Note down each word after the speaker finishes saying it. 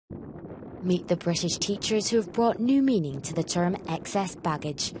Meet the British teachers who have brought new meaning to the term excess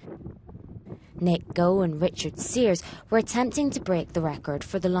baggage. Nick Goh and Richard Sears were attempting to break the record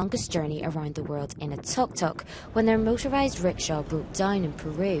for the longest journey around the world in a tuk-tuk when their motorised rickshaw broke down in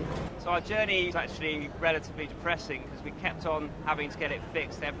Peru. So our journey was actually relatively depressing because we kept on having to get it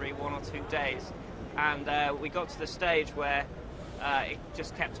fixed every 1 or 2 days, and we got to the stage where it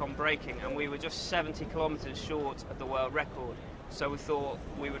just kept on breaking, and we were just 70 kilometres short of the world record. So we thought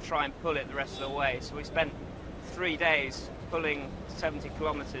we would try and pull it the rest of the way. So we spent 3 days pulling 70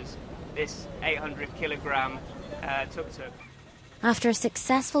 kilometres, this 800-kilogram tuk-tuk. After a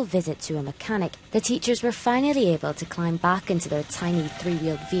successful visit to a mechanic, the teachers were finally able to climb back into their tiny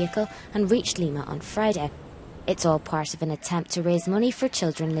 3-wheeled vehicle and reached Lima on Friday. It's all part of an attempt to raise money for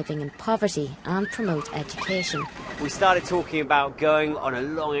children living in poverty and promote education. We started talking about going on a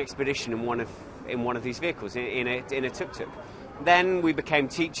long expedition in one of these vehicles, in a tuk-tuk. Then we became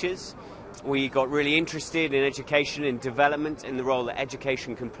teachers. We got really interested in education, in development, in the role that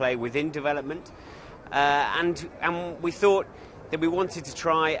education can play within development. And we thought that we wanted to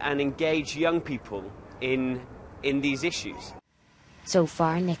try and engage young people in these issues. So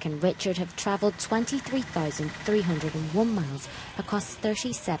far, Nick and Richard have travelled 23,301 miles across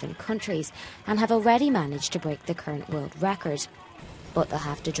 37 countries and have already managed to break the current world record. But they'll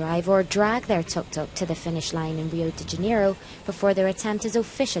have to drive or drag their tuk-tuk to the finish line in Rio de Janeiro before their attempt is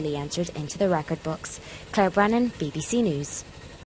officially entered into the record books. Claire Brennan, BBC News.